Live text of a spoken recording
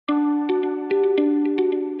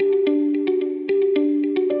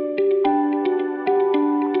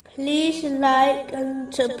like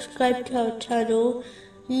and subscribe to our channel.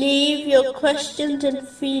 Leave your questions and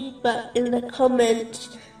feedback in the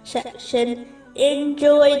comments section.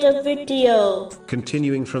 Enjoy the video.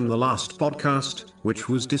 Continuing from the last podcast, which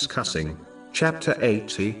was discussing chapter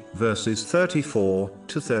 80, verses 34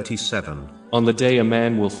 to 37. On the day a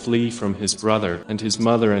man will flee from his brother, and his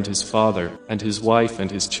mother and his father, and his wife and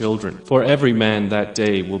his children. For every man that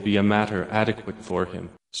day will be a matter adequate for him.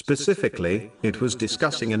 Specifically, it was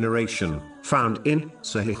discussing a narration found in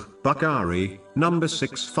Sahih Bukhari, number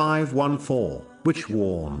 6514, which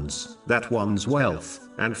warns that one's wealth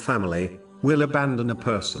and family will abandon a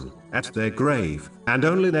person at their grave, and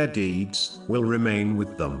only their deeds will remain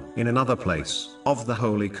with them. In another place of the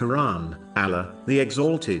Holy Quran, Allah, the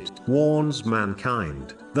Exalted, warns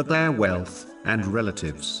mankind that their wealth and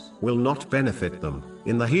relatives will not benefit them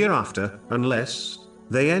in the hereafter unless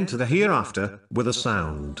they enter the hereafter with a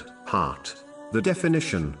sound heart. The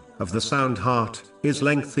definition of the sound heart is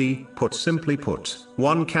lengthy. Simply put,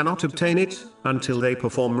 one cannot obtain it until they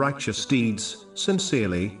perform righteous deeds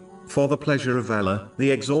sincerely for the pleasure of Allah,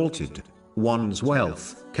 the Exalted. One's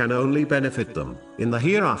wealth can only benefit them in the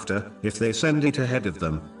hereafter if they send it ahead of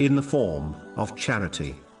them in the form of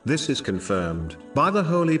charity. This is confirmed by the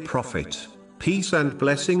Holy Prophet, peace and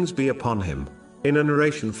blessings be upon him, in a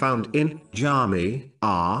narration found in Jami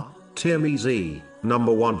Tirmizi,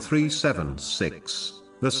 number 1376.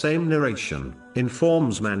 The same narration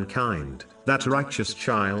informs mankind that a righteous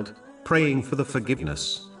child praying for the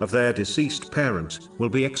forgiveness of their deceased parent will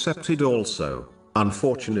be accepted also.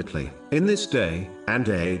 Unfortunately, in this day and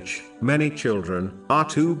age, many children are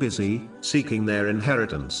too busy seeking their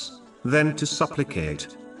inheritance than to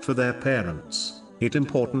supplicate for their parents. It's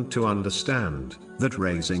important to understand that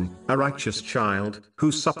raising a righteous child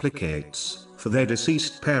who supplicates for their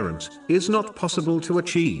deceased parent is not possible to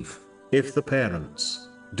achieve if the parents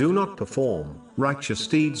do not perform righteous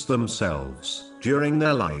deeds themselves during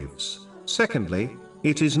their lives. Secondly,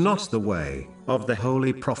 it is not the way of the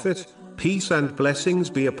Holy Prophet, peace and blessings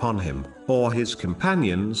be upon him, or his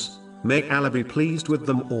companions, may Allah be pleased with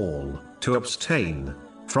them all, to abstain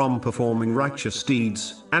from performing righteous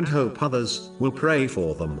deeds and hope others will pray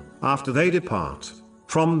for them after they depart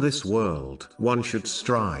from this world. One should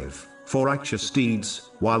strive for righteous deeds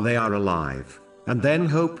while they are alive, and then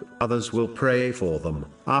hope others will pray for them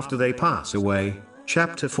after they pass away.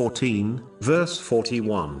 Chapter 14, verse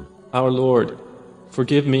 41. Our Lord,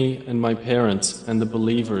 forgive me and my parents and the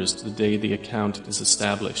believers the day the account is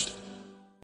established.